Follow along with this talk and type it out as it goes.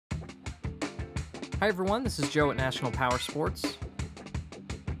Hi everyone, this is Joe at National Powersports.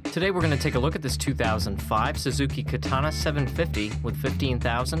 Today we're going to take a look at this 2005 Suzuki Katana 750 with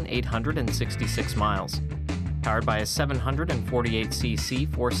 15,866 miles. Powered by a 748cc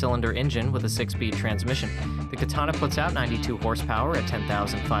 4-cylinder engine with a 6-speed transmission, the Katana puts out 92 horsepower at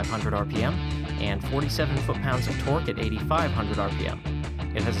 10,500 RPM and 47 foot-pounds of torque at 8,500 RPM.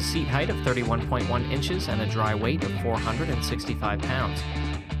 It has a seat height of 31.1 inches and a dry weight of 465 pounds.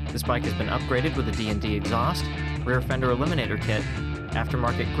 This bike has been upgraded with a D&D exhaust, rear fender eliminator kit,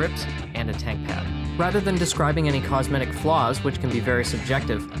 aftermarket grips, and a tank pad. Rather than describing any cosmetic flaws, which can be very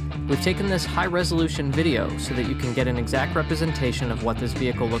subjective, we've taken this high-resolution video so that you can get an exact representation of what this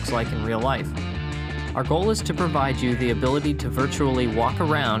vehicle looks like in real life. Our goal is to provide you the ability to virtually walk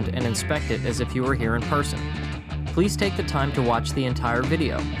around and inspect it as if you were here in person. Please take the time to watch the entire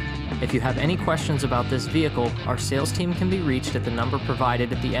video. If you have any questions about this vehicle, our sales team can be reached at the number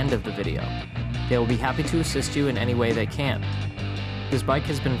provided at the end of the video. They will be happy to assist you in any way they can. This bike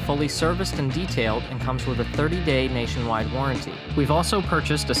has been fully serviced and detailed and comes with a 30-day nationwide warranty. We've also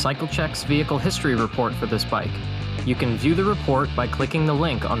purchased a CycleCheck's vehicle history report for this bike. You can view the report by clicking the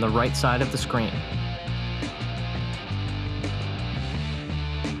link on the right side of the screen.